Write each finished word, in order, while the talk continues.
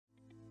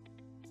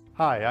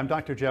Hi, I'm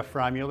Dr. Jeff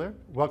Freimuller.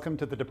 Welcome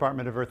to the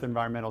Department of Earth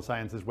Environmental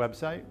Sciences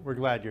website. We're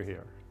glad you're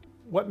here.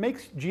 What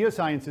makes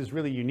geosciences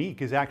really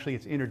unique is actually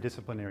its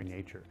interdisciplinary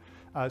nature.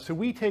 So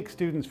we take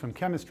students from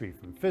chemistry,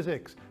 from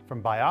physics, from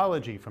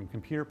biology, from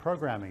computer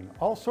programming,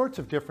 all sorts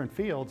of different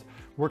fields,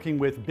 working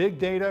with big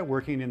data,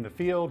 working in the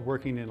field,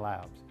 working in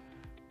labs.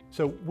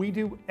 So we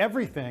do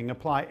everything,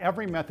 apply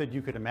every method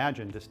you could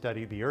imagine to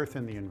study the Earth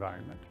and the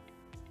environment.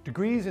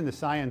 Degrees in the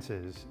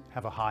sciences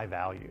have a high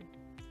value.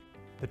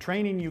 The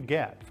training you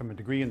get from a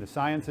degree in the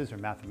sciences or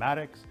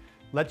mathematics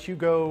lets you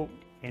go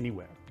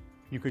anywhere.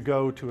 You could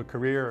go to a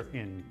career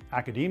in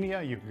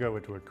academia, you could go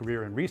to a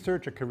career in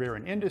research, a career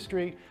in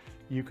industry,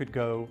 you could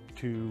go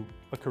to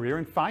a career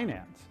in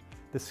finance.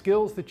 The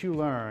skills that you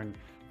learn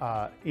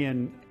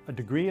in a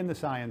degree in the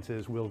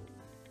sciences will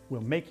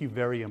make you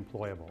very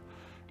employable.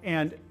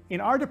 And in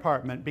our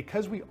department,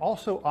 because we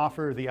also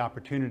offer the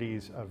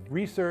opportunities of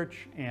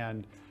research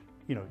and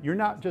you're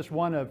not just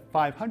one of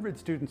 500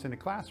 students in a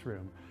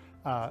classroom,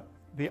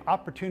 the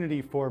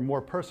opportunity for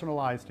more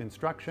personalized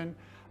instruction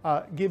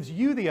gives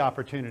you the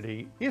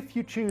opportunity, if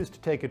you choose to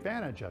take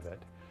advantage of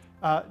it,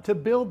 to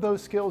build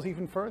those skills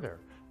even further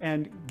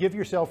and give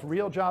yourself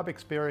real job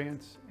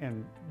experience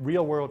and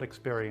real world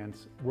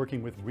experience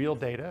working with real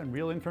data and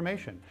real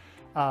information.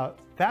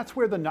 That's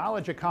where the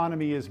knowledge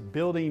economy is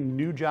building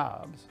new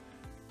jobs.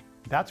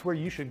 That's where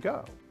you should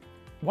go.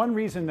 One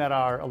reason that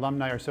our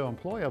alumni are so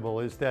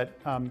employable is that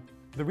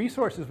the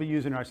resources we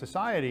use in our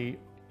society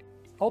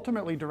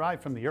ultimately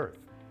derive from the Earth.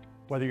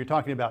 Whether you're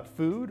talking about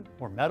food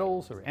or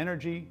metals or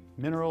energy,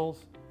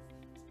 minerals,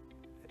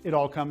 it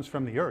all comes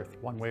from the Earth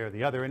one way or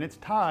the other, and it's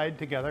tied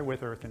together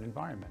with Earth and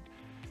environment.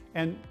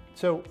 And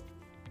so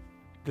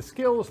the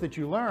skills that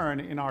you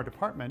learn in our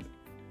department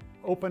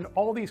open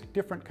all these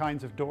different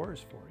kinds of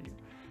doors for you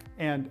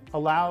and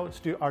allow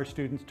our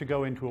students to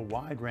go into a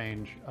wide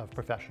range of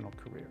professional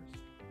careers.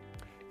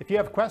 If you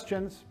have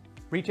questions,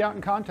 reach out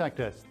and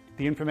contact us.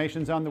 The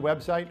information's on the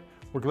website.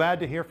 We're glad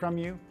to hear from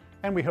you,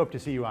 and we hope to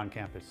see you on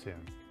campus soon.